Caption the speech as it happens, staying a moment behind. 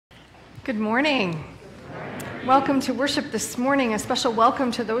Good morning. Welcome to worship this morning. A special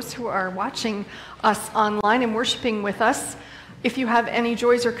welcome to those who are watching us online and worshiping with us. If you have any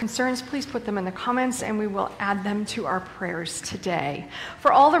joys or concerns, please put them in the comments and we will add them to our prayers today.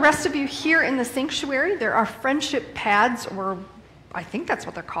 For all the rest of you here in the sanctuary, there are friendship pads, or I think that's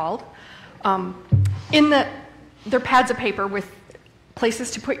what they're called. They're pads of paper with places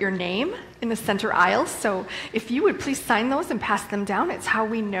to put your name in the center aisle. So if you would please sign those and pass them down, it's how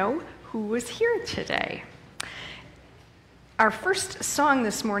we know who was here today. Our first song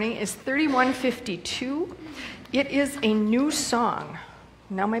this morning is 3152. It is a new song.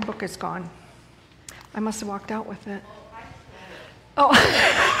 Now my book is gone. I must have walked out with it. Oh.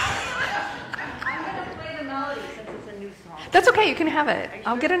 I'm going to play the melody since it's a new song. That's okay, you can have it.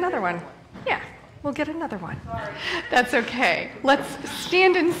 I'll get another one. Yeah, we'll get another one. Sorry. That's okay. Let's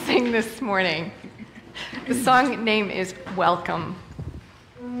stand and sing this morning. The song name is Welcome.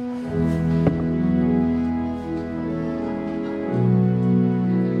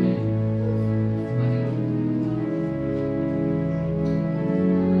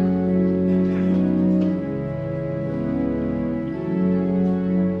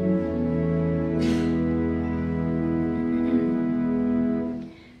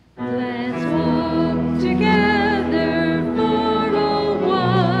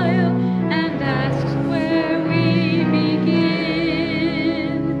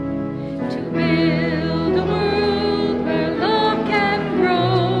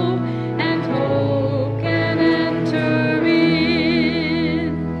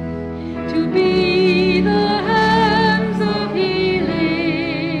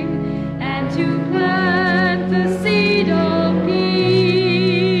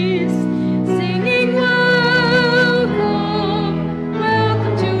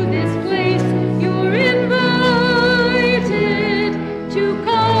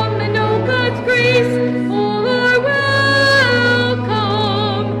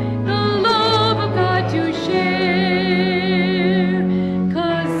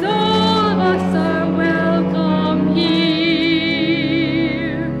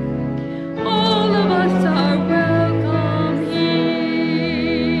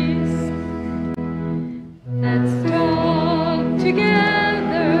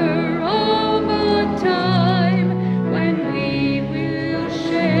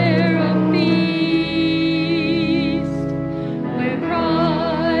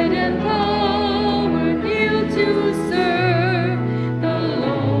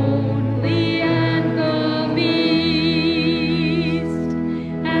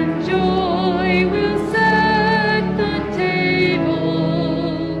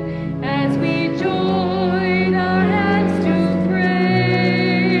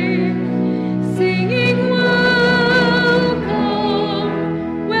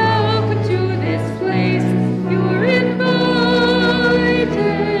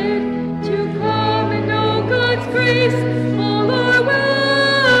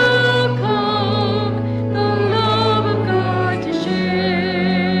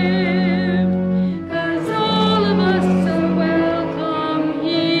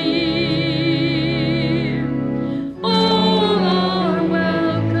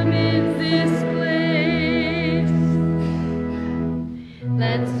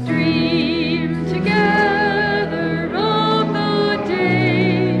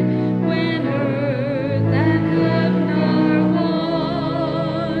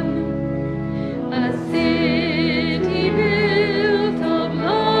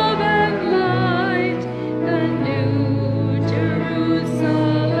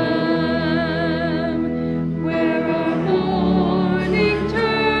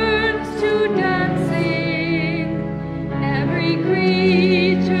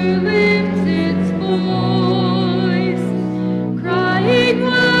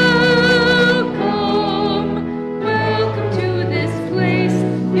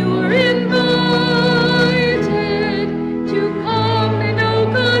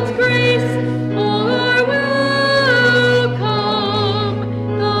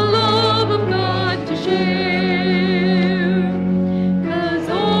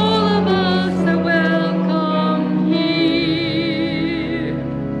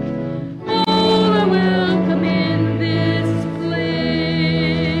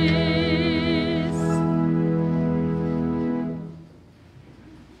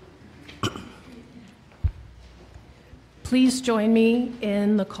 Please join me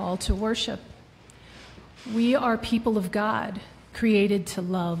in the call to worship. We are people of God, created to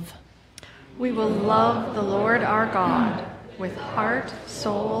love. We will love the Lord our God with heart,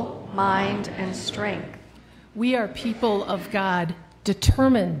 soul, mind, and strength. We are people of God,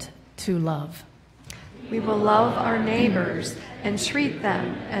 determined to love. We will love our neighbors and treat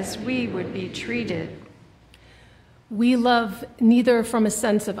them as we would be treated. We love neither from a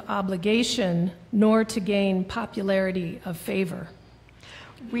sense of obligation nor to gain popularity of favor.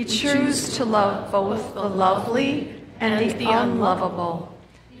 We choose to love both the lovely and the unlovable,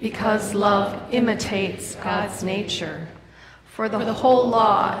 because love imitates God's nature. For the whole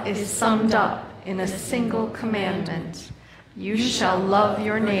law is summed up in a single commandment: you shall love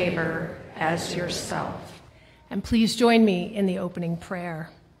your neighbor as yourself. And please join me in the opening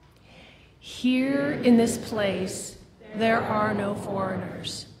prayer. Here in this place, there are no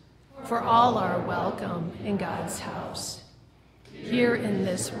foreigners, for all are welcome in God's house. Here in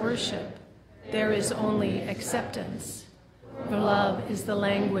this worship, there is only acceptance, for love is the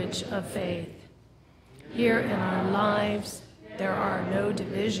language of faith. Here in our lives, there are no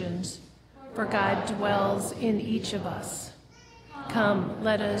divisions, for God dwells in each of us. Come,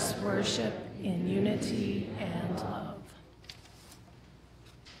 let us worship in unity and love.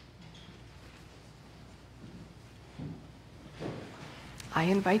 I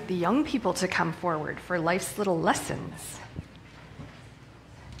invite the young people to come forward for life's little lessons.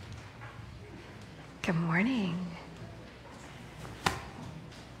 Good morning.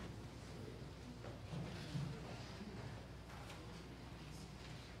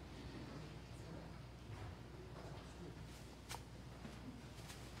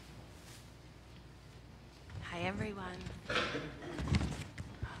 Hi, everyone.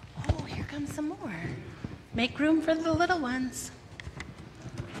 Oh, here comes some more. Make room for the little ones.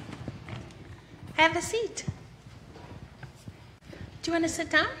 Have a seat. Do you want to sit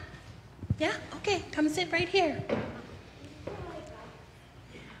down? Yeah? Okay, come sit right here. Hi,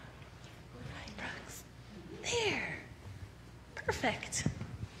 Brooks. There. Perfect.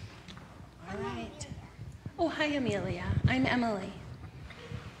 All right. Oh, hi, Amelia. I'm Emily.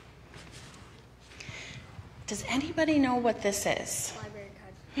 Does anybody know what this is? Library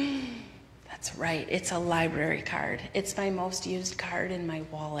card. That's right. It's a library card. It's my most used card in my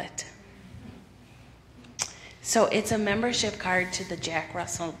wallet. So it's a membership card to the Jack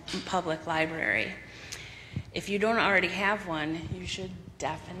Russell Public Library. If you don't already have one, you should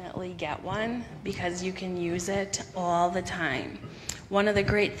definitely get one because you can use it all the time. One of the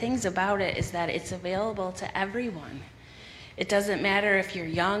great things about it is that it's available to everyone. It doesn't matter if you're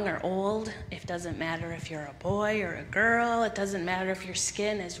young or old. It doesn't matter if you're a boy or a girl. It doesn't matter if your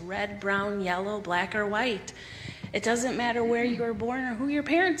skin is red, brown, yellow, black, or white. It doesn't matter where you were born or who your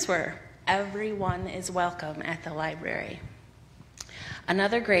parents were. Everyone is welcome at the library.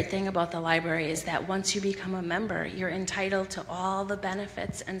 Another great thing about the library is that once you become a member, you're entitled to all the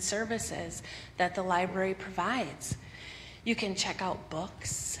benefits and services that the library provides. You can check out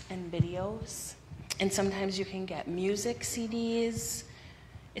books and videos, and sometimes you can get music CDs.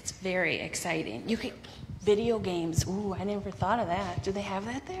 It's very exciting. You can video games. Ooh, I never thought of that. Do they have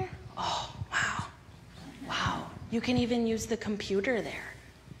that there? Oh, wow. Wow. You can even use the computer there.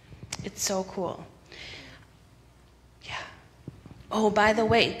 It's so cool. Yeah. Oh, by the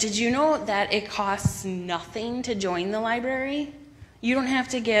way, did you know that it costs nothing to join the library? You don't have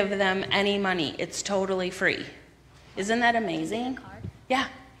to give them any money. It's totally free. Isn't that amazing? Card? Yeah.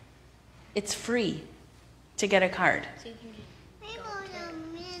 It's free to get a card. So you can We want a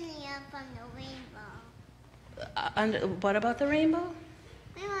mini up on the rainbow. What about the rainbow?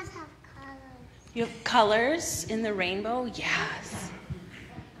 We must have colors. You have colors in the rainbow? Yes.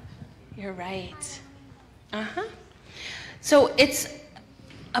 You're right. Uh-huh. So it's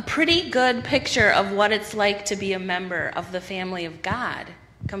a pretty good picture of what it's like to be a member of the family of God,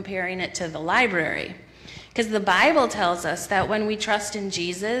 comparing it to the library. Because the Bible tells us that when we trust in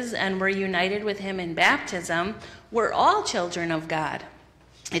Jesus and we're united with him in baptism, we're all children of God.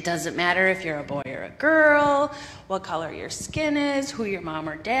 It doesn't matter if you're a boy or a girl, what color your skin is, who your mom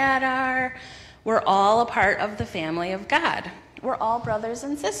or dad are. We're all a part of the family of God. We're all brothers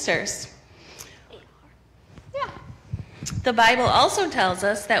and sisters. Yeah. The Bible also tells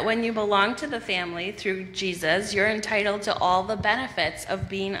us that when you belong to the family through Jesus, you're entitled to all the benefits of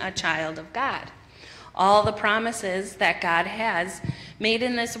being a child of God. All the promises that God has made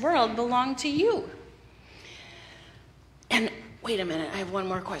in this world belong to you. And wait a minute, I have one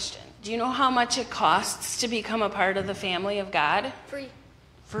more question. Do you know how much it costs to become a part of the family of God? free.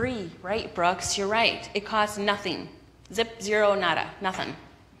 Free, right, Brooks? You're right. It costs nothing. Zip, zero, nada, nothing.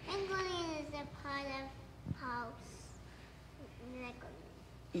 Penguin is a part of house.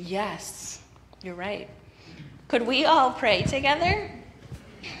 Yes, you're right. Could we all pray together?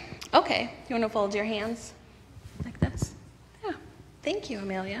 Okay, you want to fold your hands like this? Yeah, thank you,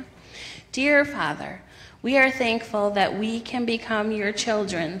 Amelia. Dear Father, We are thankful that we can become your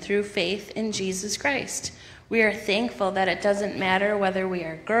children through faith in Jesus Christ. We are thankful that it doesn't matter whether we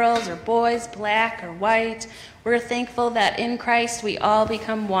are girls or boys, black or white. We're thankful that in Christ we all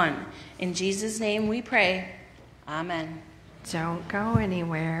become one. In Jesus' name we pray. Amen. Don't go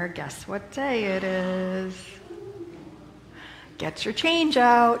anywhere. Guess what day it is? Get your change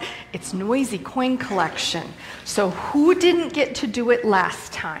out. It's Noisy Coin Collection. So who didn't get to do it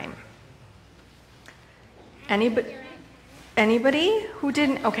last time? Anybody who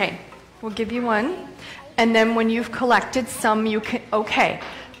didn't? Okay, we'll give you one. And then when you've collected some, you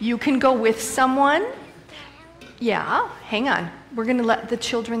can go with someone. Yeah, hang on. We're going to let the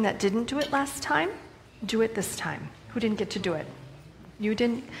children that didn't do it last time do it this time. Who didn't get to do it? You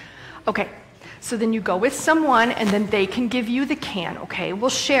didn't? Okay, so then you go with someone, and then they can give you the can, okay? We'll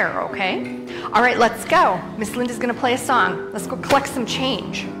share, okay? All right, let's go. Miss Linda's going to play a song. Let's go collect some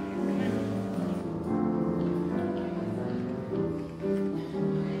change.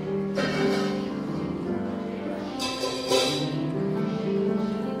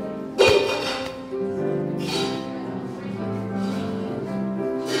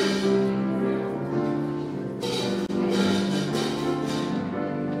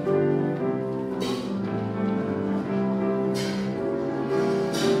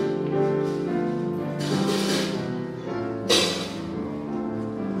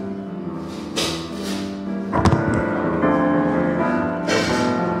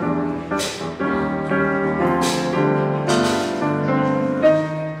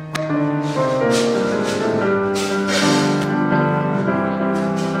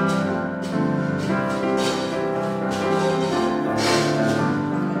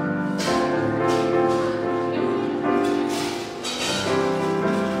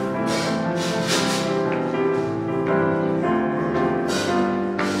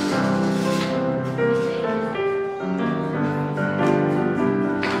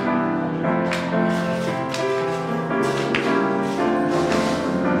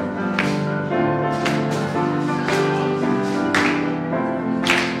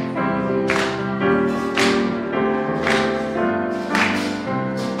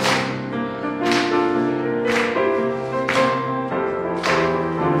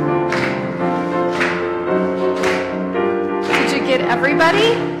 Everybody,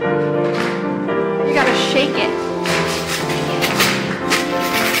 you gotta shake it.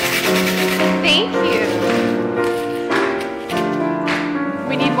 Thank you.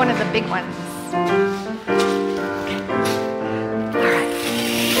 We need one of the big ones. Okay. All right.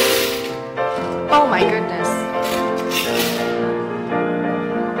 Oh my goodness.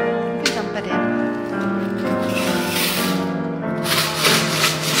 You can dump it in.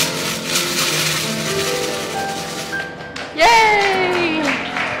 Yay!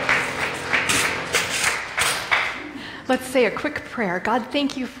 Let's say a quick prayer. God,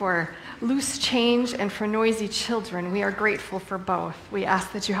 thank you for loose change and for noisy children. We are grateful for both. We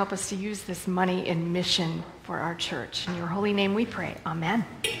ask that you help us to use this money in mission for our church. In your holy name we pray. Amen.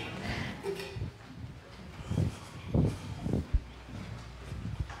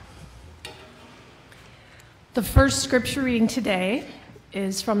 The first scripture reading today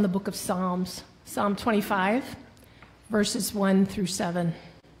is from the book of Psalms, Psalm 25, verses 1 through 7.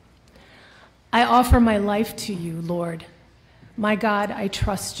 I offer my life to you, Lord. My God, I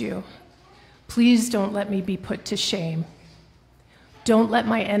trust you. Please don't let me be put to shame. Don't let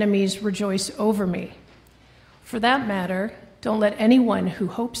my enemies rejoice over me. For that matter, don't let anyone who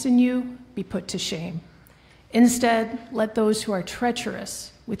hopes in you be put to shame. Instead, let those who are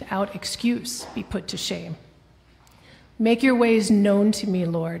treacherous without excuse be put to shame. Make your ways known to me,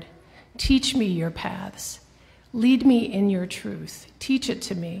 Lord. Teach me your paths. Lead me in your truth. Teach it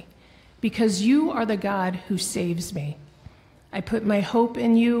to me, because you are the God who saves me. I put my hope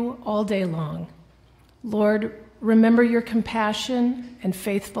in you all day long. Lord, remember your compassion and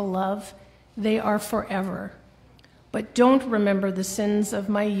faithful love. They are forever. But don't remember the sins of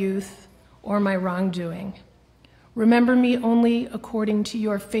my youth or my wrongdoing. Remember me only according to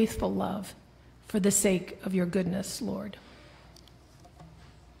your faithful love, for the sake of your goodness, Lord.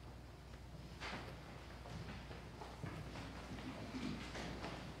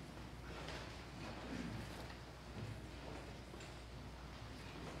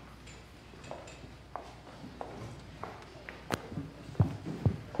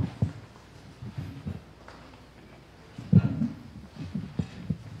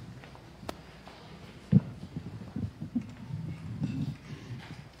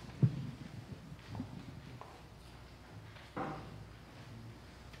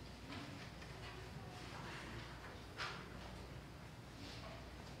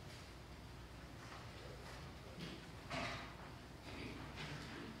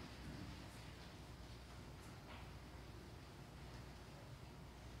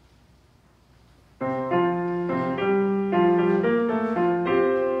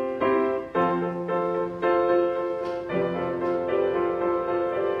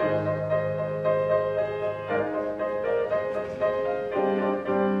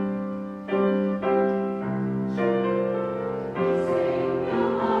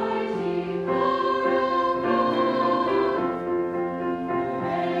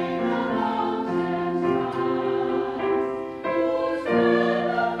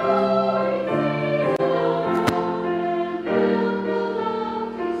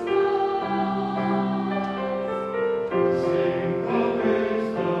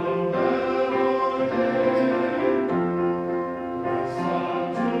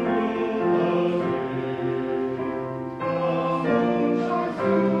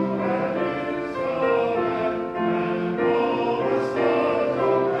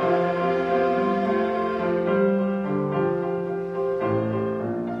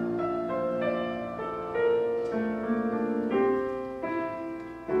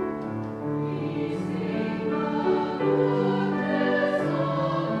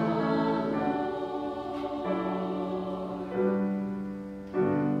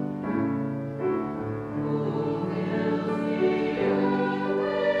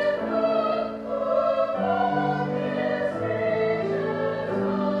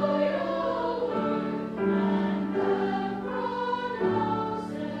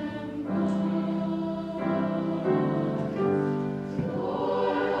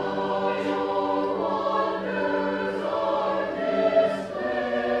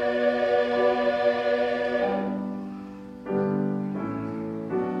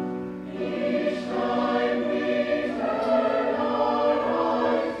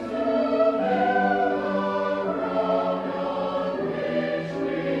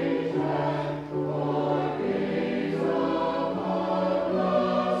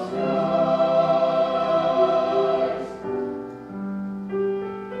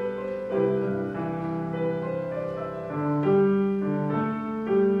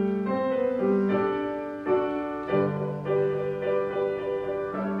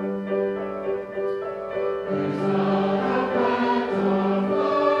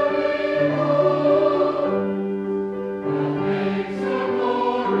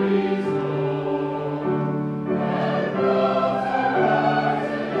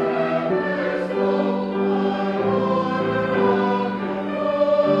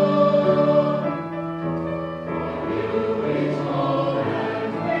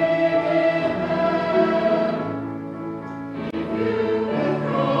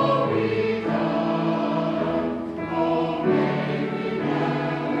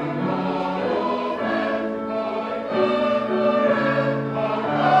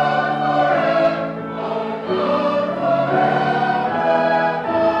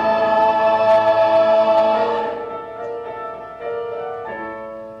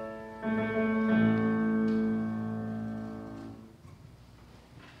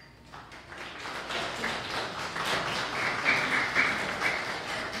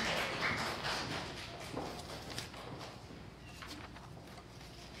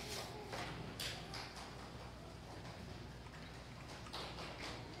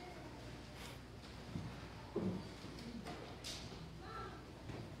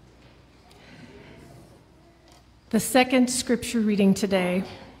 The second scripture reading today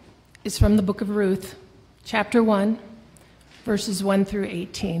is from the book of Ruth, chapter 1, verses 1 through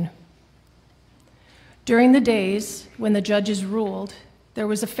 18. During the days when the judges ruled, there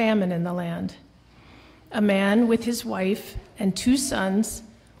was a famine in the land. A man with his wife and 2 sons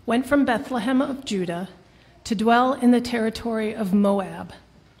went from Bethlehem of Judah to dwell in the territory of Moab.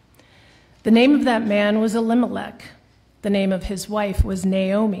 The name of that man was Elimelech. The name of his wife was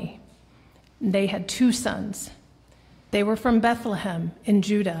Naomi. They had 2 sons. They were from Bethlehem in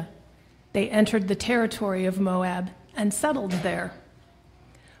Judah. They entered the territory of Moab and settled there.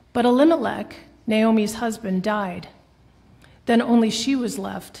 But Elimelech, Naomi's husband, died. Then only she was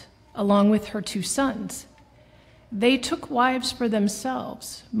left, along with her 2 sons. They took wives for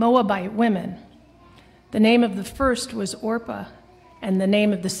themselves, Moabite women. The name of the first was Orpah, and the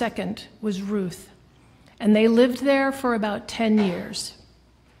name of the second was Ruth. And they lived there for about 10 years.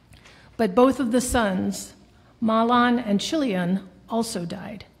 But both of the sons, Mahlon and Chilion, also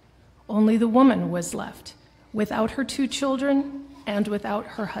died. Only the woman was left, without her 2 children and without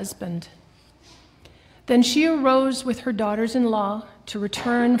her husband. Then she arose with her daughters-in-law to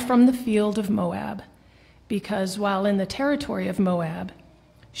return from the field of Moab, because while in the territory of Moab,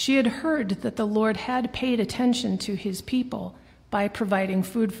 she had heard that the Lord had paid attention to his people by providing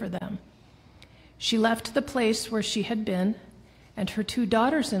food for them. She left the place where she had been, and her 2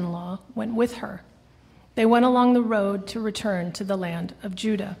 daughters-in-law went with her They went along the road to return to the land of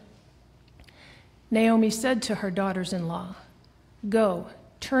Judah. Naomi said to her daughters-in-law, "Go,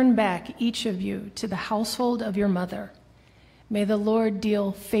 turn back each of you to the household of your mother. May the Lord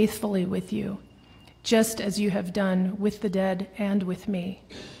deal faithfully with you, just as you have done with the dead and with me.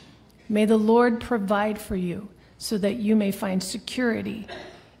 May the Lord provide for you so that you may find security,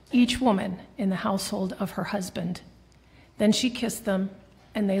 each woman in the household of her husband." Then she kissed them,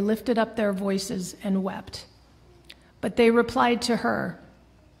 and they lifted up their voices and wept. But they replied to her,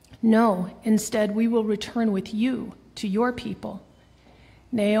 "No, instead we will return with you to your people."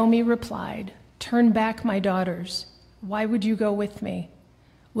 Naomi replied, "Turn back, my daughters. Why would you go with me?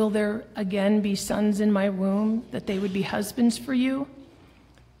 Will there again be sons in my womb, that they would be husbands for you?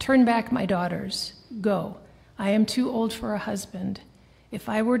 Turn back, my daughters. Go. I am too old for a husband. If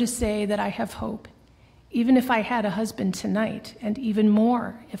I were to say that I have hope, even if I had a husband tonight, and even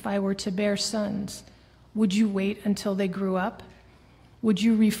more if I were to bear sons, would you wait until they grew up? Would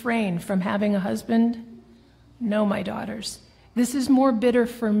you refrain from having a husband? No, my daughters. This is more bitter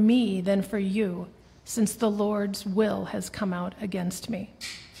for me than for you, since the Lord's will has come out against me."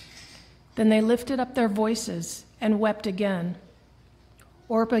 Then they lifted up their voices and wept again.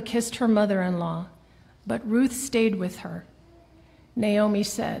 Orpah kissed her mother-in-law, but Ruth stayed with her. Naomi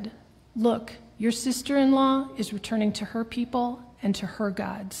said, "Look, your sister-in-law is returning to her people and to her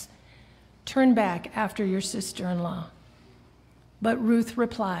gods. Turn back after your sister-in-law." But Ruth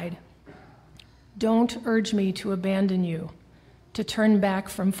replied, "Don't urge me to abandon you, to turn back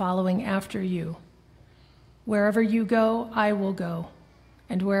from following after you. Wherever you go, I will go,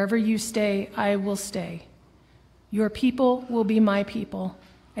 and wherever you stay, I will stay. Your people will be my people,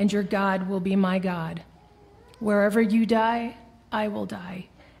 and your God will be my God. Wherever you die, I will die,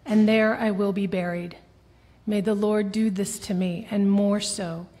 and there I will be buried. May the Lord do this to me, and more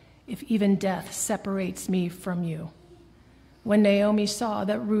so, if even death separates me from you." When Naomi saw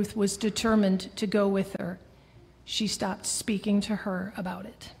that Ruth was determined to go with her, she stopped speaking to her about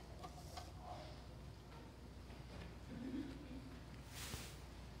it.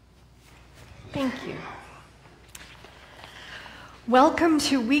 Thank you. Welcome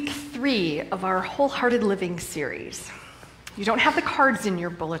to week 3 of our Wholehearted Living series. You don't have the cards in your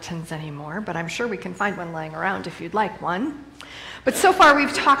bulletins anymore, but I'm sure we can find one lying around if you'd like one. But so far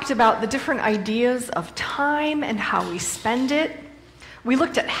we've talked about the different ideas of time and how we spend it. We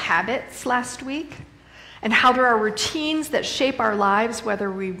looked at habits last week and how there are routines that shape our lives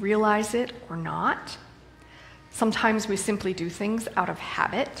whether we realize it or not. Sometimes we simply do things out of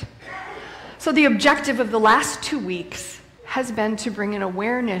habit. So the objective of the last 2 weeks has been to bring an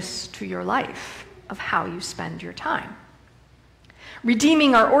awareness to your life of how you spend your time.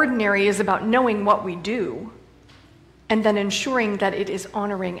 Redeeming our ordinary is about knowing what we do and then ensuring that it is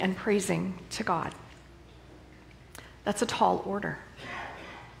honoring and praising to God. That's a tall order.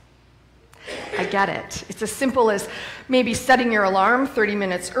 I get it. It's as simple as maybe setting your alarm 30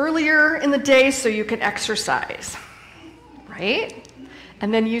 minutes earlier in the day so you can exercise, right?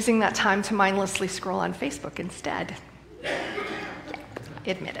 And then using that time to mindlessly scroll on Facebook instead. Yeah,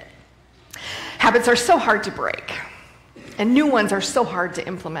 admit it. Habits are so hard to break, and new ones are so hard to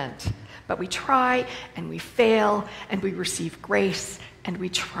implement. But we try, and we fail, and we receive grace, and we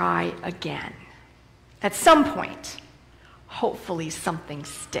try again. At some point, hopefully something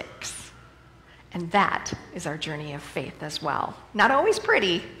sticks. And that is our journey of faith as well. Not always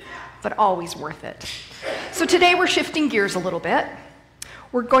pretty, but always worth it. So today we're shifting gears a little bit.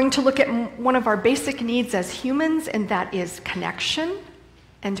 We're going to look at one of our basic needs as humans, and that is connection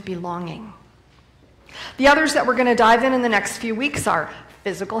and belonging. The others that we're going to dive in the next few weeks are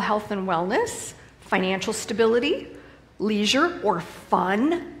physical health and wellness, financial stability, leisure or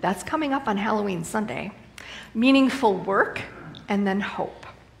fun, that's coming up on Halloween Sunday, meaningful work, and then hope.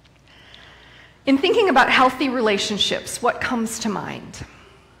 In thinking about healthy relationships, what comes to mind?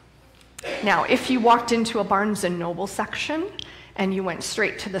 Now, if you walked into a Barnes & Noble section and you went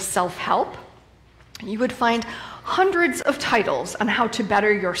straight to the self-help, you would find hundreds of titles on how to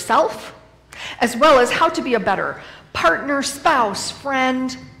better yourself, as well as how to be a better partner, spouse,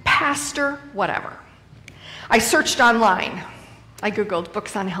 friend, pastor, whatever. I searched online. I Googled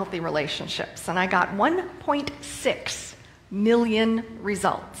books on healthy relationships, and I got 1.6 million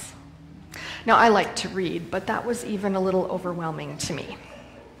results. Now, I like to read, but that was even a little overwhelming to me.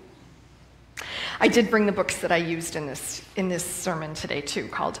 I did bring the books that I used in this sermon today, too,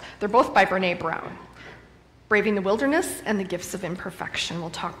 they're both by Brené Brown. Braving the Wilderness and The Gifts of Imperfection. We'll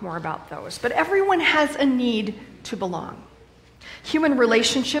talk more about those. But everyone has a need to belong. Human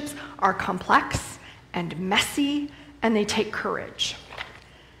relationships are complex and messy, and they take courage.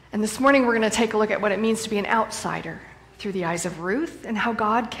 And this morning we're going to take a look at what it means to be an outsider through the eyes of Ruth and how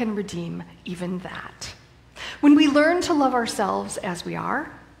God can redeem even that. When we learn to love ourselves as we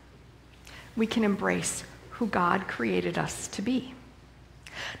are, we can embrace who God created us to be.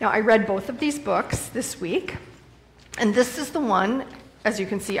 Now, I read both of these books this week, and this is the one, as you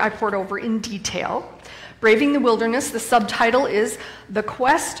can see, I poured over in detail. Braving the Wilderness, the subtitle is The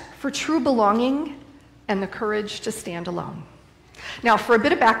Quest for True Belonging and the Courage to Stand Alone. Now, for a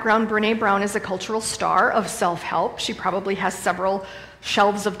bit of background, Brené Brown is a cultural star of self-help. She probably has several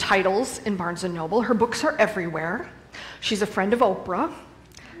shelves of titles in Barnes & Noble. Her books are everywhere. She's a friend of Oprah.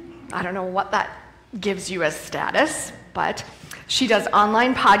 I don't know what that gives you as status, but she does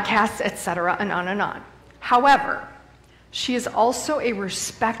online podcasts, etc., and on and on. However, she is also a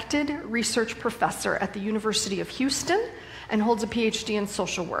respected research professor at the University of Houston and holds a PhD in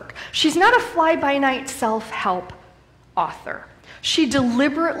social work. She's not a fly-by-night self-help author. She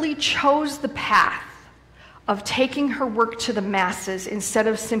deliberately chose the path of taking her work to the masses instead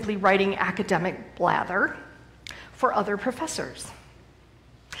of simply writing academic blather for other professors.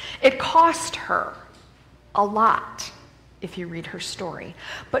 It cost her a lot, if you read her story,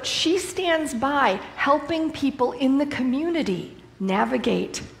 but she stands by helping people in the community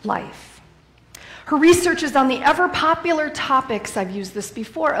navigate life. Her research is on the ever-popular topics, I've used this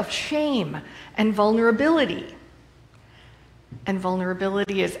before, of shame and vulnerability. And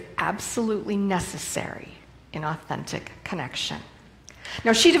vulnerability is absolutely necessary in authentic connection.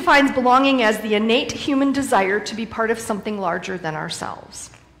 Now, she defines belonging as the innate human desire to be part of something larger than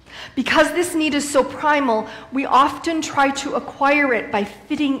ourselves. Because this need is so primal, we often try to acquire it by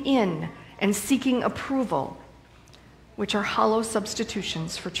fitting in and seeking approval, which are hollow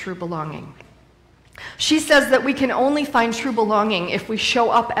substitutions for true belonging. She says that we can only find true belonging if we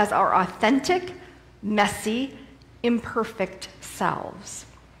show up as our authentic, messy, imperfect selves.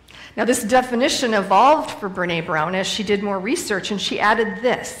 Now, this definition evolved for Brené Brown as she did more research, and she added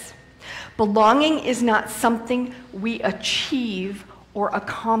this: belonging is not something we achieve or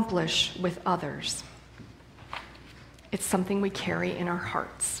accomplish with others. It's something we carry in our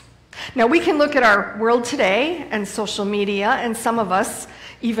hearts. Now, we can look at our world today and social media, and some of us,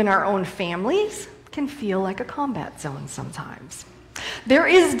 even our own families, can feel like a combat zone sometimes. There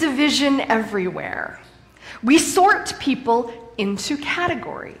is division everywhere. We sort people into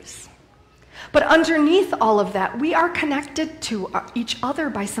categories. But underneath all of that, we are connected to each other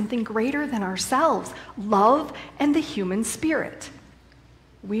by something greater than ourselves, love and the human spirit.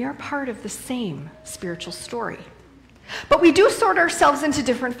 We are part of the same spiritual story. But we do sort ourselves into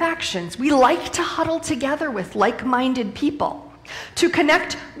different factions. We like to huddle together with like-minded people. To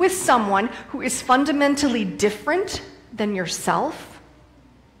connect with someone who is fundamentally different than yourself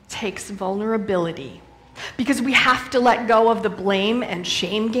takes vulnerability, because we have to let go of the blame and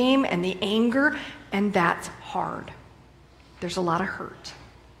shame game and the anger, and that's hard. There's a lot of hurt.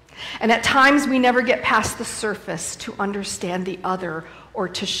 And at times we never get past the surface to understand the other or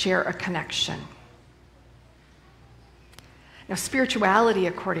to share a connection. Now, spirituality,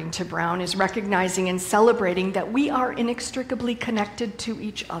 according to Brown, is recognizing and celebrating that we are inextricably connected to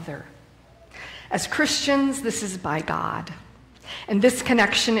each other. As Christians, this is by God. And this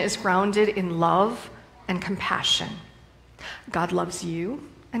connection is grounded in love and compassion. God loves you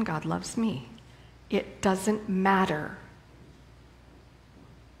and God loves me. It doesn't matter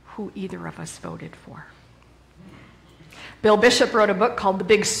who either of us voted for. Bill Bishop wrote a book called The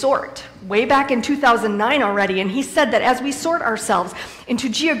Big Sort way back in 2009 already, and he said that as we sort ourselves into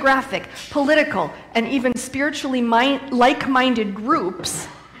geographic, political, and even spiritually like-minded groups,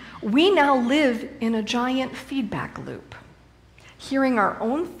 we now live in a giant feedback loop. Hearing our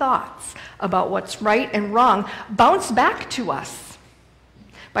own thoughts about what's right and wrong bounce back to us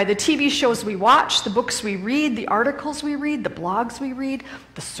by the TV shows we watch, the books we read, the articles we read, the blogs we read,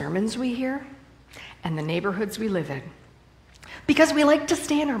 the sermons we hear, and the neighborhoods we live in. Because we like to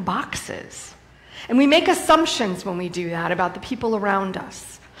stay in our boxes. And we make assumptions when we do that about the people around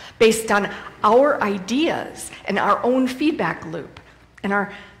us based on our ideas and our own feedback loop. And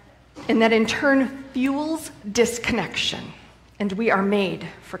that in turn fuels disconnection. And we are made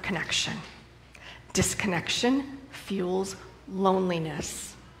for connection. Disconnection fuels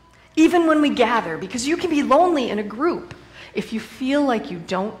loneliness. Even when we gather, because you can be lonely in a group if you feel like you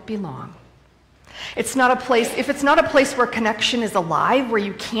don't belong. If it's not a place where connection is alive, where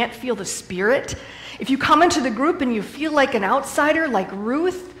you can't feel the spirit, if you come into the group and you feel like an outsider, like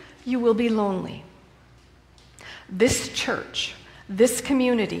Ruth, you will be lonely. This church, this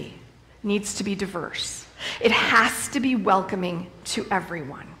community needs to be diverse. It has to be welcoming to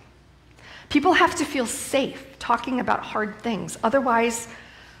everyone. People have to feel safe talking about hard things. Otherwise,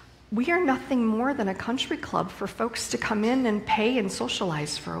 we are nothing more than a country club for folks to come in and pay and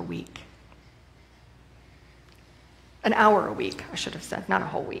socialize for a week. An hour a week, I should have said, not a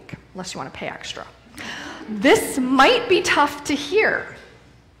whole week, unless you want to pay extra. This might be tough to hear,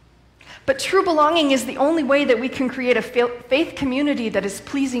 but true belonging is the only way that we can create a faith community that is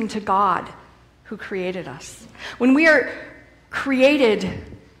pleasing to God who created us. When we are created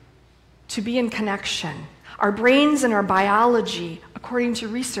to be in connection, our brains and our biology, according to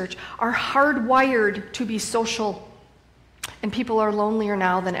research, are hardwired to be social, and people are lonelier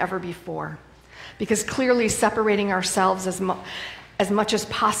now than ever before, because clearly separating ourselves as much as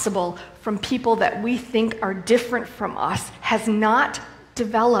possible from people that we think are different from us has not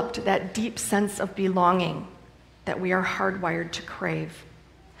developed that deep sense of belonging that we are hardwired to crave,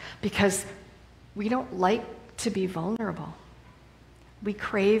 because we don't like to be vulnerable. We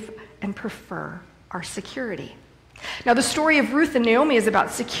crave and prefer our security. Now, the story of Ruth and Naomi is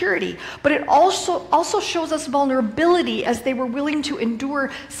about security, but it also shows us vulnerability as they were willing to endure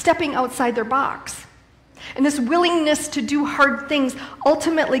stepping outside their box. And this willingness to do hard things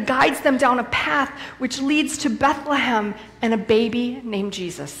ultimately guides them down a path which leads to Bethlehem and a baby named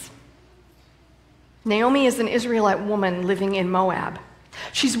Jesus. Naomi is an Israelite woman living in Moab.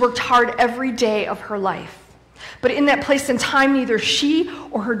 She's worked hard every day of her life. But in that place and time, neither she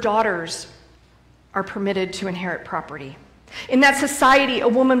or her daughters are permitted to inherit property. In that society, a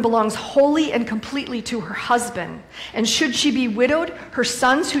woman belongs wholly and completely to her husband. And should she be widowed, her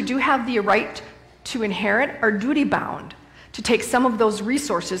sons, who do have the right to inherit, are duty-bound to take some of those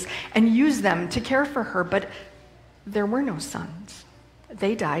resources and use them to care for her. But there were no sons.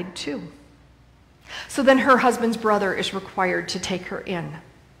 They died too. So then her husband's brother is required to take her in.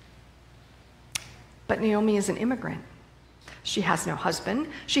 But Naomi is an immigrant. She has no husband.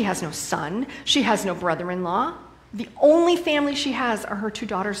 She has no son. She has no brother-in-law. The only family she has are her two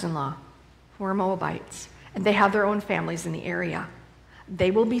daughters-in-law, who are Moabites, and they have their own families in the area.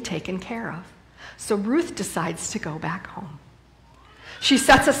 They will be taken care of. So Ruth decides to go back home. She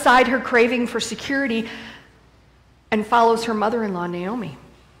sets aside her craving for security and follows her mother-in-law, Naomi.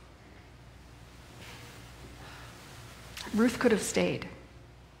 Ruth could have stayed.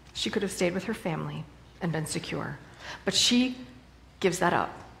 She could have stayed with her family and been secure. But she gives that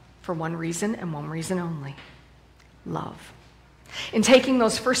up for one reason and one reason only: love. In taking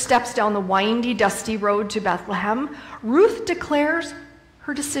those first steps down the windy, dusty road to Bethlehem, Ruth declares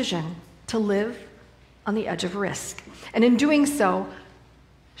her decision to live on the edge of risk. And in doing so,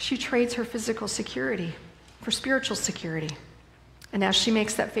 she trades her physical security for spiritual security. And as she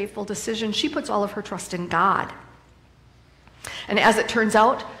makes that faithful decision, she puts all of her trust in God. And as it turns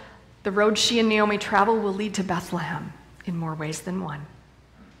out, the road she and Naomi travel will lead to Bethlehem in more ways than one.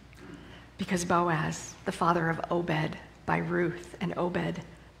 Because Boaz, the father of Obed by Ruth, and Obed,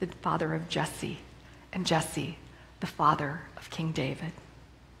 the father of Jesse, and Jesse, the father of King David.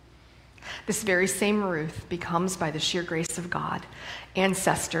 This very same Ruth becomes, by the sheer grace of God,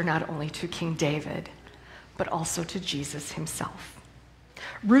 ancestor not only to King David, but also to Jesus himself.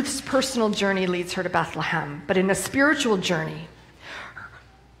 Ruth's personal journey leads her to Bethlehem, but in a spiritual journey,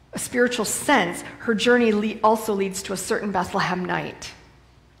 a spiritual sense, her journey also leads to a certain Bethlehem night,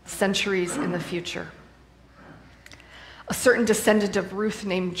 centuries in the future. A certain descendant of Ruth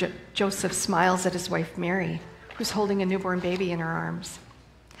named Joseph smiles at his wife Mary, who's holding a newborn baby in her arms.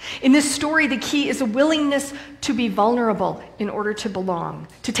 In this story, the key is a willingness to be vulnerable in order to belong,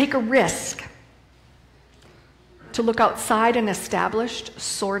 to take a risk, to look outside an established,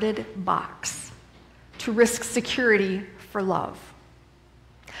 sordid box, to risk security for love.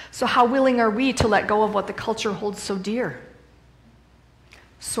 So how willing are we to let go of what the culture holds so dear?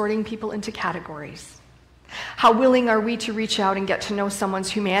 Sorting people into categories. How willing are we to reach out and get to know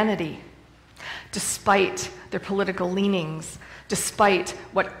someone's humanity, despite their political leanings, despite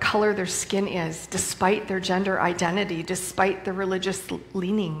what color their skin is, despite their gender identity, despite their religious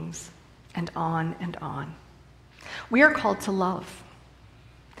leanings, and on and on. We are called to love.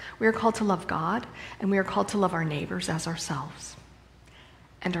 We are called to love God, and we are called to love our neighbors as ourselves.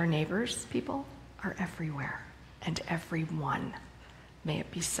 And our neighbors, people, are everywhere, and everyone. May it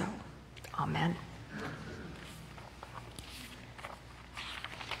be so. Amen.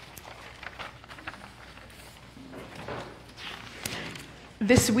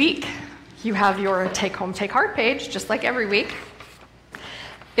 This week, you have your Take Home, Take Heart page, just like every week.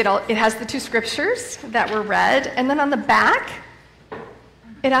 It has the two scriptures that were read, and then on the back,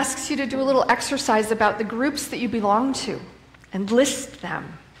 it asks you to do a little exercise about the groups that you belong to and list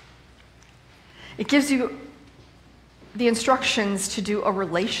them. It gives you the instructions to do a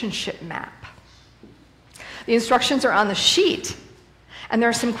relationship map. The instructions are on the sheet, And there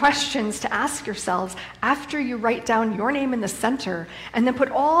are some questions to ask yourselves after you write down your name in the center and then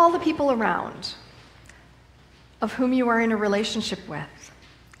put all the people around of whom you are in a relationship with,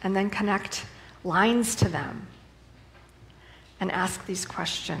 and then connect lines to them and ask these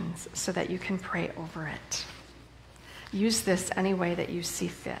questions so that you can pray over it. Use this any way that you see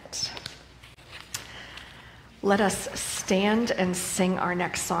fit. Let us stand and sing our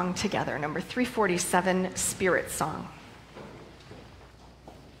next song together, number 347, Spirit Song.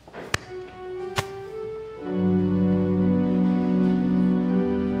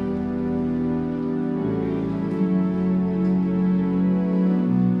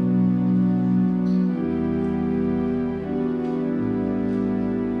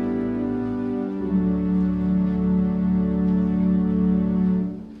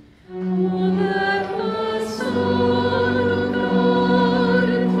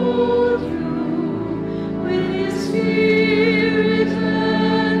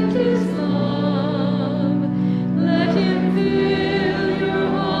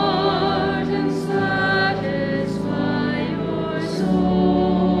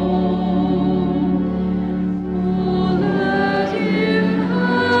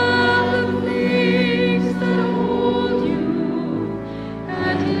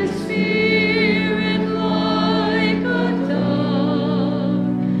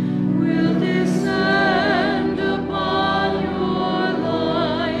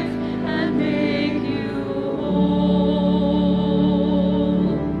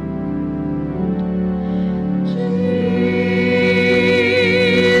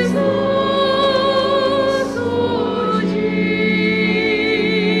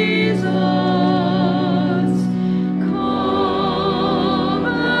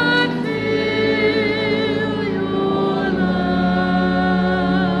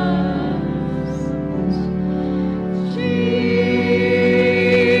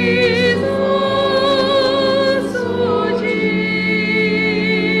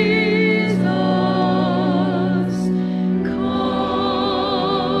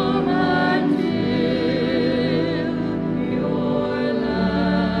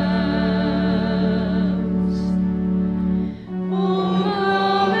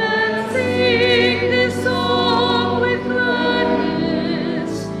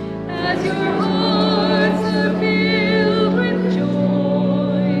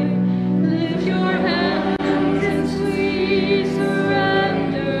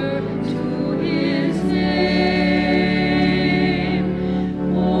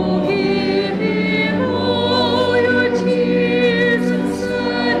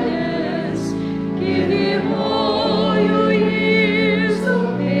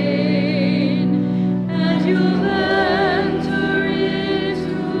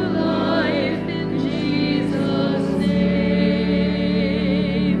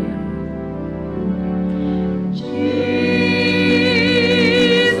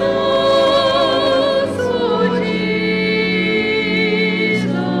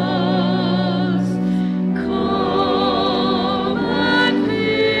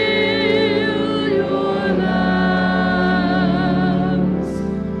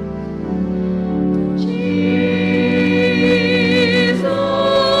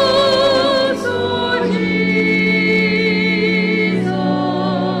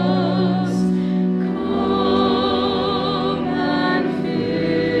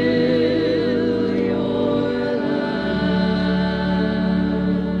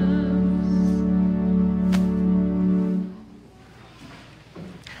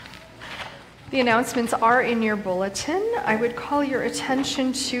 The announcements are in your bulletin. I would call your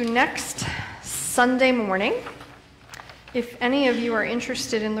attention to next Sunday morning. If any of you are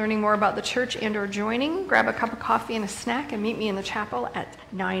interested in learning more about the church and or joining, grab a cup of coffee and a snack and meet me in the chapel at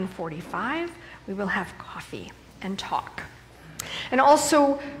 9:45. We will have coffee and talk. And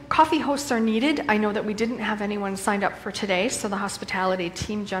also, coffee hosts are needed. I know that we didn't have anyone signed up for today, so the hospitality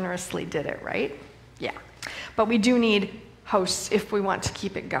team generously did it, right? Yeah. But we do need hosts if we want to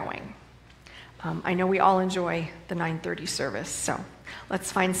keep it going. I know we all enjoy the 9:30 service, so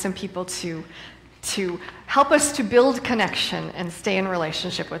let's find some people to help us to build connection and stay in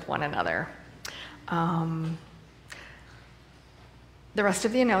relationship with one another. The rest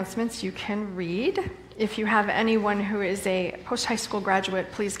of the announcements you can read. If you have anyone who is a post-high school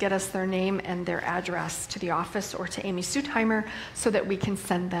graduate, please get us their name and their address to the office or to Amy Sutheimer so that we can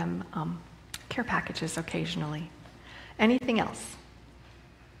send them care packages occasionally. Anything else?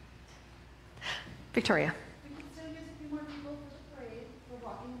 Victoria. We could still use a few more people for the parade, for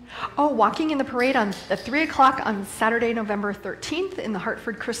walking. Oh, walking in the parade at 3 o'clock on Saturday, November 13th in the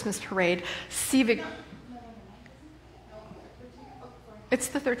Hartford Christmas Parade. It's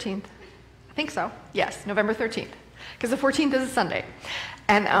the 13th. I think so. Yes, November 13th. Because the 14th is a Sunday.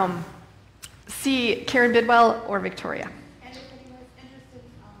 And see Karen Bidwell or Victoria. And if anyone's interested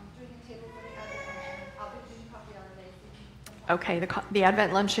doing a table for the Advent luncheon, I'll be doing coffee hour day. Okay, the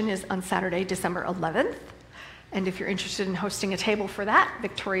Advent luncheon is on Saturday, December 11th. And if you're interested in hosting a table for that,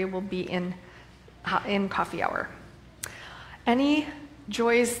 Victoria will be in coffee hour. Any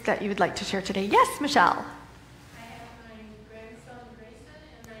joys that you would like to share today? Yes, Michelle. I have my grandson Grayson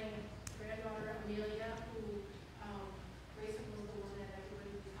and my granddaughter Amelia, who Grayson was the one that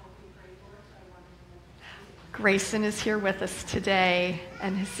everybody was helping pray for, so I wanted to know. Grayson is here with us today,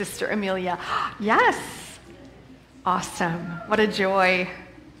 and his sister Amelia. Yes! Awesome. What a joy.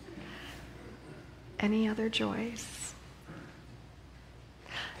 Any other joys?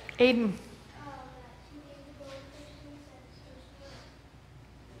 Aiden.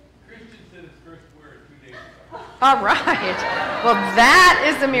 Christian said his first word 2 days ago. All right. Well,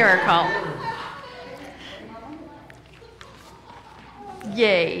 that is a miracle.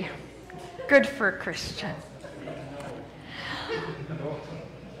 Yay. Good for a Christian.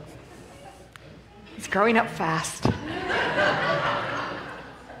 He's growing up fast.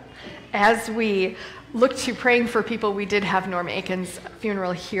 As we look to praying for people, we did have Norm Aiken's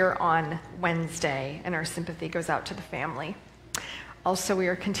funeral here on Wednesday, and our sympathy goes out to the family. Also, we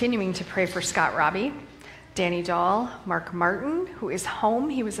are continuing to pray for Scott Robbie, Danny Dahl, Mark Martin, who is home.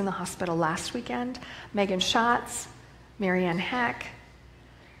 He was in the hospital last weekend. Megan Schatz, Marianne Heck,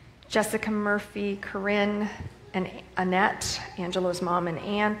 Jessica Murphy, Corinne, and Annette, Angelo's mom and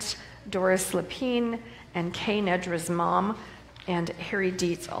aunt, Doris Lapine, and Kay Nedra's mom, and Harry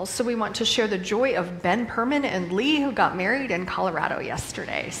Dietz. Also, we want to share the joy of Ben Perman and Lee, who got married in Colorado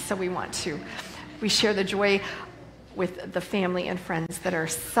yesterday. So we share the joy with the family and friends that are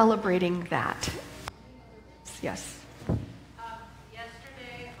celebrating that. Yes.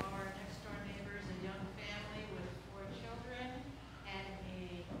 Yesterday, our next door neighbors, a young family with 4 children, had a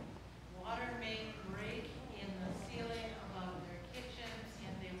water main break in the ceiling above their kitchens,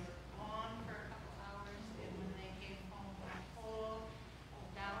 and they were on for a couple hours, and when they came home, the whole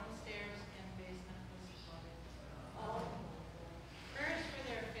downstairs and basement was flooded. Prayers for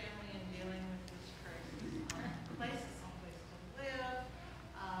their family in dealing with this crisis. Place is someplace to live,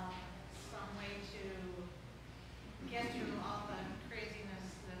 some way to get through all the craziness,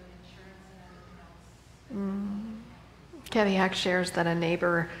 the insurance and everything else. Kathy Hack shares that a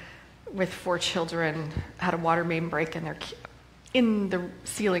neighbor with 4 children had a water main break in the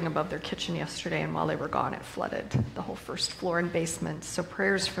ceiling above their kitchen yesterday, and while they were gone, it flooded the whole first floor and basement. So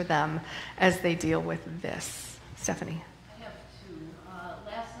prayers for them as they deal with this. Stephanie. I have 2.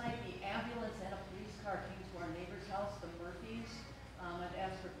 Last night, the ambulance and a police car came to our neighbor's house, the Murphys. I've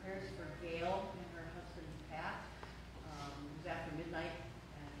asked for prayers for Gail and her husband, Pat. It was after midnight,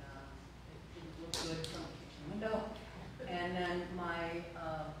 and it didn't look good from the kitchen window. And then my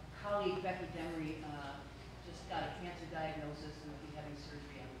colleague, Becky Demery, just got a cancer diagnosis and will be having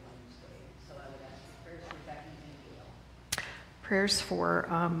surgery on Wednesday. So I would ask for prayers for Becky and Gail. Prayers for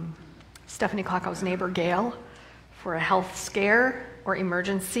Stephanie Klocko's neighbor, Gail, for a health scare or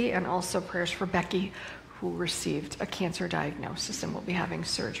emergency, and also prayers for Becky, who received a cancer diagnosis and will be having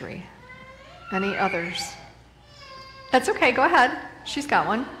surgery. Any others? That's okay, go ahead. She's got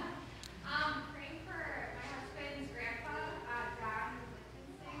one. Praying for my husband's grandpa, Don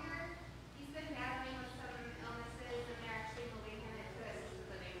Lichtensteiger. He's been battling with some illnesses, and they're actually moving him into assisted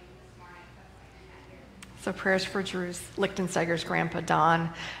living this morning. That's why I'm not here. So prayers for Drew Lichtensteiger's grandpa,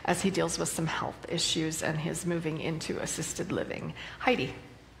 Don, as he deals with some health issues and his moving into assisted living. Heidi.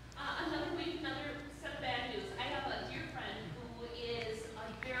 Another week, another set of bad news. I have a dear friend who is a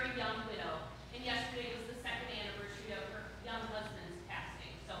very young widow, and yesterday was the 2nd anniversary of her young husband's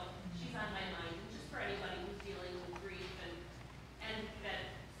passing. So she's on my mind, and just for anybody who's dealing with grief and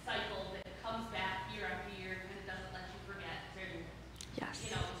that cycle that comes back year after year, kind of doesn't let you forget. And, Yes.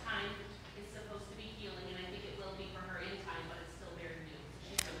 time is supposed to be healing, and I think it will be for her in time, but it's still very new. So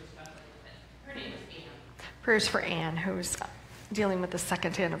she's really struggling with it. Her name is Anne. Prayers for Anne, who's dealing with the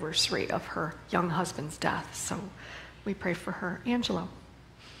 2nd anniversary of her young husband's death. So we pray for her. Angelo.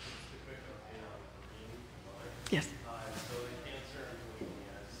 Yes. So the cancer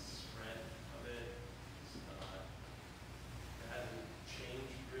leukemia has spread a bit. It hasn't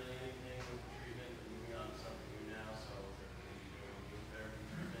changed really anything with the treatment, but moving on to something new now, so they're going to be doing new therapy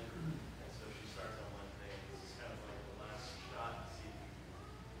treatment. And so she starts on Wednesday, and this is kind of like the last shot to see if we can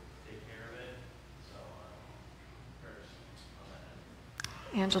take care of it. So prayers on that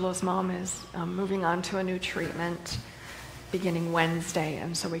end. Angelo's mom is moving on to a new treatment beginning Wednesday,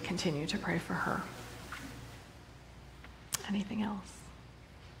 and so we continue to pray for her. Anything else?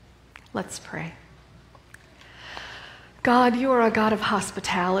 Let's pray. God, you are a God of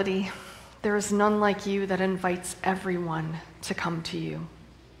hospitality. There is none like you that invites everyone to come to you.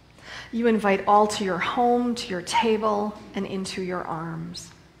 You invite all to your home, to your table, and into your arms.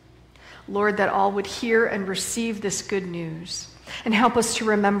 Lord, that all would hear and receive this good news, and help us to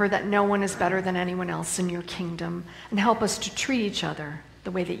remember that no one is better than anyone else in your kingdom, and help us to treat each other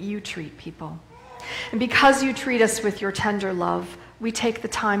the way that you treat people. And because you treat us with your tender love, we take the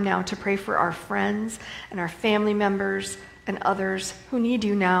time now to pray for our friends and our family members and others who need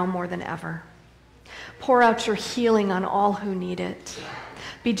you now more than ever. Pour out your healing on all who need it.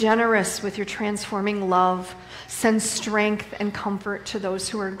 Be generous with your transforming love. Send strength and comfort to those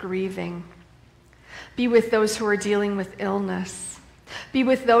who are grieving. Be with those who are dealing with illness. Be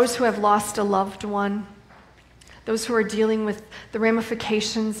with those who have lost a loved one. Those who are dealing with the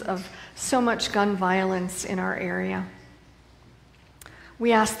ramifications of so much gun violence in our area.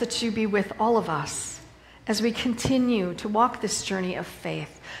 We ask that you be with all of us as we continue to walk this journey of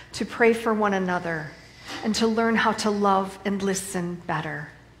faith, to pray for one another, and to learn how to love and listen better.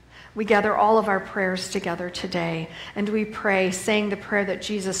 We gather all of our prayers together today, and we pray, saying the prayer that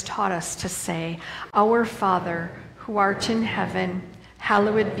Jesus taught us to say, Our Father, who art in heaven,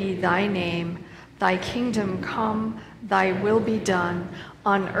 hallowed be thy name. Thy kingdom come, thy will be done,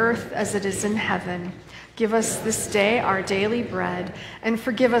 on earth as it is in heaven. Give us this day our daily bread, and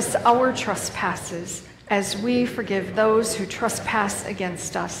forgive us our trespasses, as we forgive those who trespass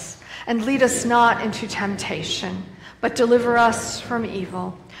against us. And lead us not into temptation, but deliver us from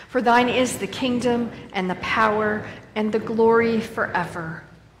evil. For thine is the kingdom, and the power, and the glory forever.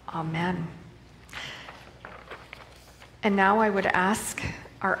 Amen. And now I would ask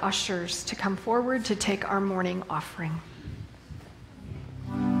our ushers to come forward to take our morning offering.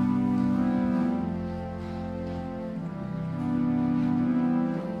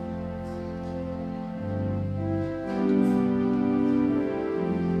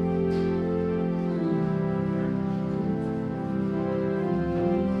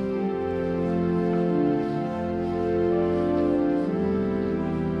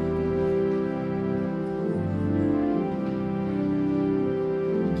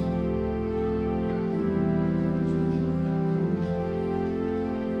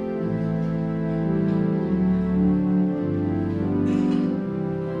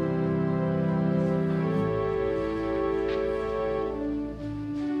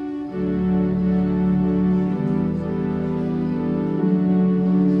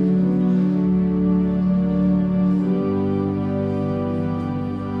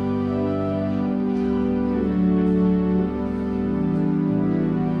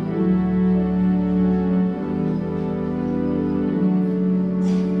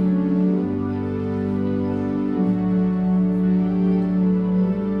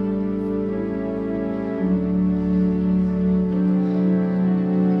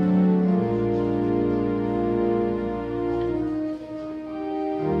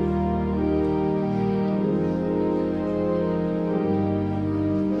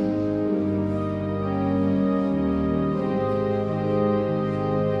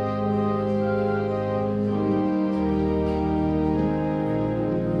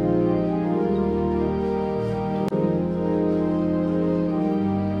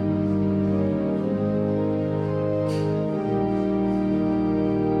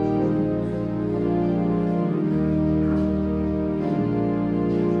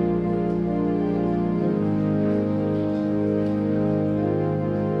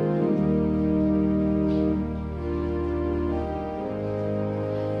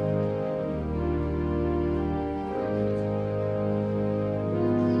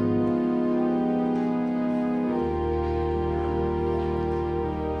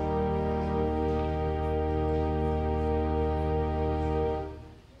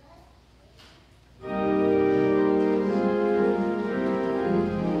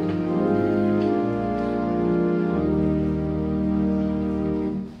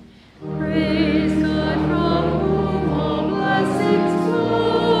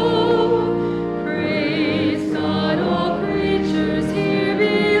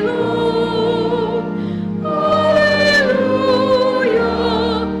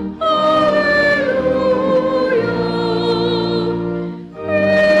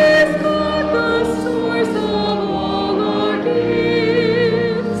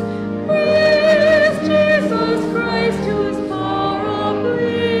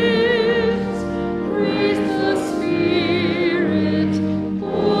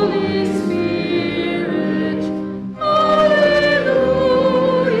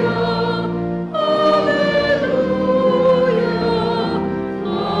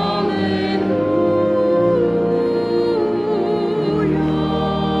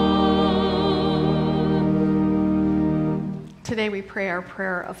 pray our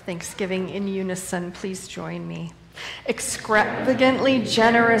prayer of thanksgiving in unison. Please join me. Extravagantly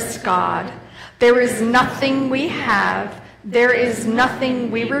generous God, there is nothing we have, there is nothing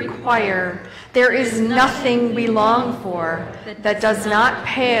we require, there is nothing we long for that does not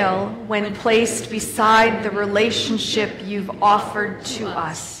pale when placed beside the relationship you've offered to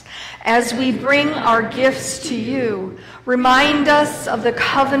us. As we bring our gifts to you, remind us of the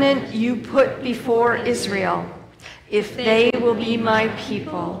covenant you put before Israel. If they will be my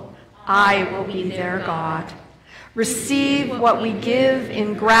people, I will be their God. Receive what we give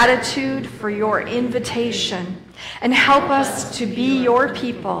in gratitude for your invitation, and help us to be your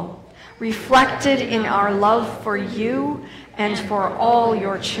people, reflected in our love for you and for all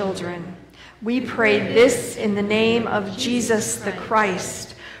your children. We pray this in the name of Jesus the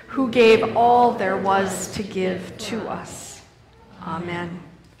Christ, who gave all there was to give to us. Amen.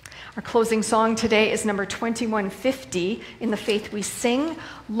 Our closing song today is number 2150 in the Faith We Sing,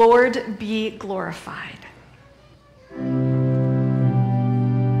 Lord Be Glorified.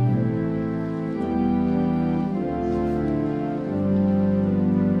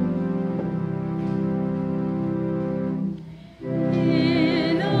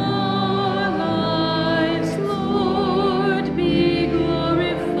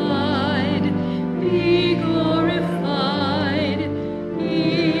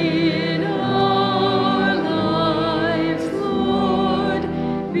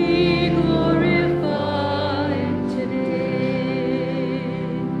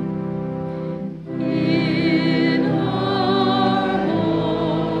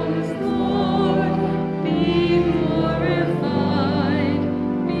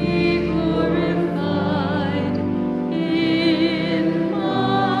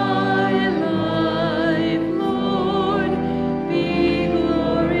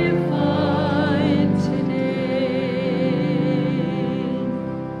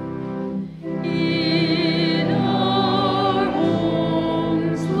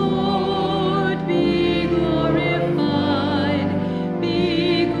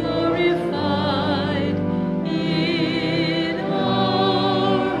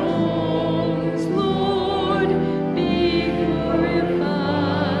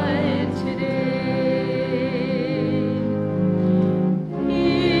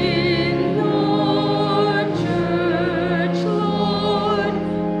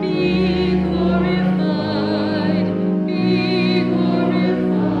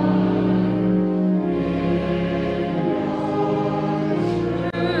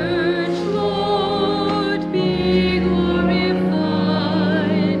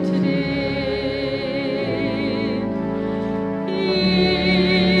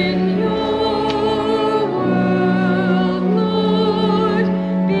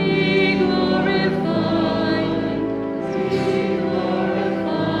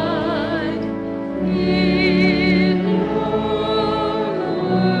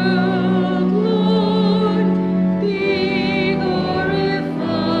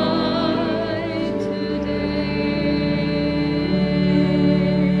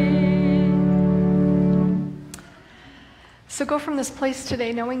 So go from this place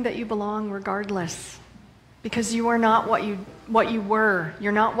today knowing that you belong regardless, because you are not what you were.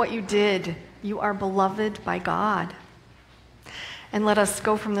 You're not what you did. You are beloved by God. And let us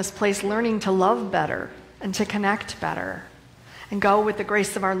go from this place learning to love better and to connect better, and go with the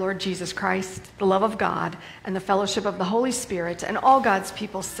grace of our Lord Jesus Christ, the love of God, and the fellowship of the Holy Spirit, and all God's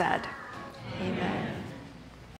people said, Amen.